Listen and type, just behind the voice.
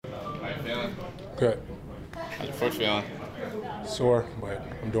you feeling? Good. How's your foot feeling? Sore, but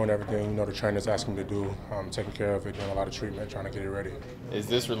I'm doing everything the trainer's asking me to do. I'm taking care of it, doing a lot of treatment, trying to get it ready. Is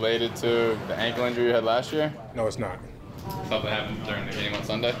this related to the ankle injury you had last year? No, it's not. Something happened during the game on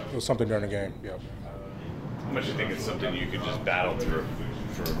Sunday? It was something during the game, yeah. How much do you think it's something you could just battle through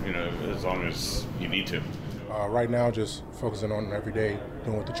for as long as you need to? Right now, just focusing on it every day,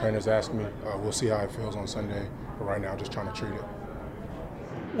 doing what the trainer's asking me. We'll see how it feels on Sunday, but right now, just trying to treat it.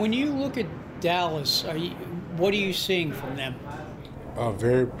 When you look at Dallas, what are you seeing from them? A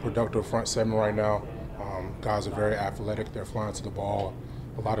very productive front seven right now. Guys are very athletic. They're flying to the ball.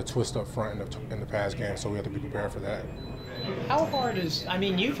 A lot of twist up front in the pass game, so we have to be prepared for that. How hard is,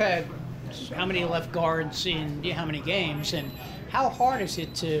 you've had how many left guards in how many games, and how hard is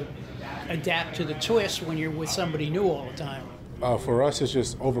it to adapt to the twist when you're with somebody new all the time? For us, it's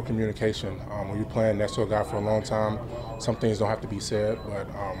just over communication. When you're playing next to a guy for a long time, some things don't have to be said, but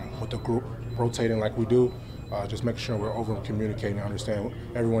with the group rotating like we do, just making sure we're over communicating and understand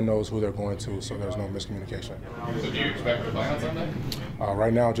everyone knows who they're going to, so there's no miscommunication. So do you expect to play on Sunday?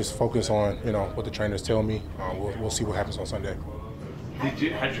 Right now, just focus on what the trainers tell me. We'll see what happens on Sunday. How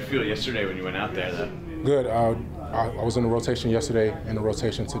did you feel yesterday when you went out there? Good. I was in the rotation yesterday, in the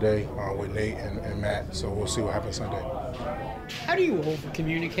rotation today with Nate and Matt, so we'll see what happens Sunday. How do you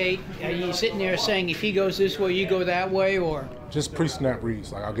over-communicate? Are you sitting there saying, if he goes this way, you go that way, or? Just pre-snap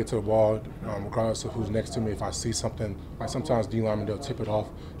reads. Like, I'll get to the ball, regardless of who's next to me. If I see something, like sometimes D-linemen, they'll tip it off.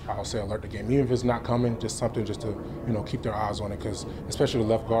 I'll say alert the game. Even if it's not coming, just something just to, keep their eyes on it. Because especially the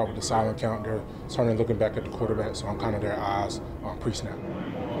left guard with the silent count, they're turning looking back at the quarterback, so I'm kind of their eyes on pre-snap.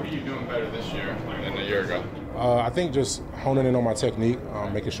 What are you doing better this year than a year ago? I think just honing in on my technique,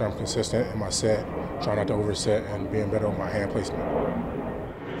 making sure I'm consistent in my set, trying not to overset, and being better with my hand placement.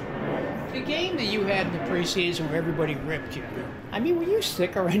 The game that you had in the preseason where everybody ripped you, were you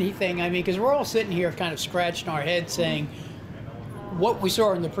sick or anything? Because we're all sitting here kind of scratching our heads saying what we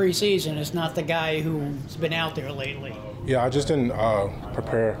saw in the preseason is not the guy who's been out there lately. Yeah, I just didn't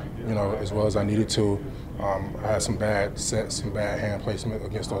prepare, as well as I needed to. I had some bad sets, some bad hand placement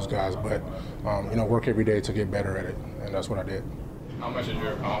against those guys, but, work every day to get better at it, and that's what I did. How much has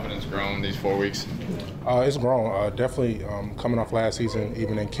your confidence grown these 4 weeks? It's grown. Definitely coming off last season,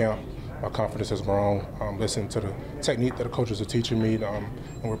 even in camp, my confidence has grown. Listening to the technique that the coaches are teaching me, and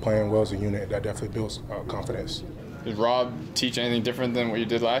we're playing well as a unit, that definitely builds confidence. Did Rob teach anything different than what you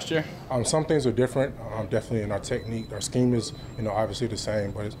did last year? Some things are different, definitely in our technique. Our scheme is, obviously the same,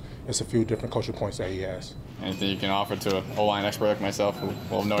 but it's a few different coaching points that he has. Anything you can offer to an O-line expert like myself who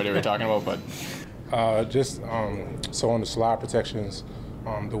will have no idea what you're talking about? But so on the slide protections,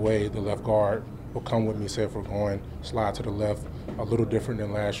 the way the left guard will come with me, say if we're going slide to the left, a little different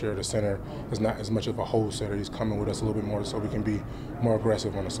than last year. The center is not as much of a hold setter. He's coming with us a little bit more so we can be more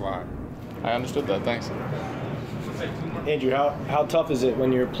aggressive on the slide. I understood that. Thanks. Andrew, how tough is it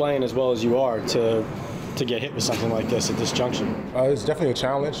when you're playing as well as you are to get hit with something like this at this junction? It's definitely a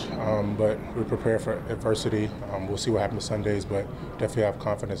challenge, but we're prepared for adversity. We'll see what happens Sundays, but definitely have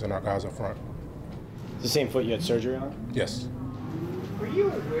confidence in our guys up front. It's the same foot you had surgery on? Yes. Were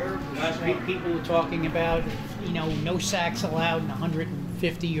you aware last week people were talking about, no sacks allowed in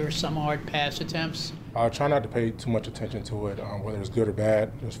 150 or some odd pass attempts? Try not to pay too much attention to it, whether it's good or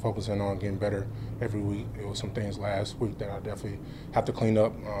bad. Just focusing on getting better every week. It was some things last week that I definitely have to clean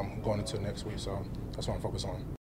up going into next week, so that's what I'm focused on.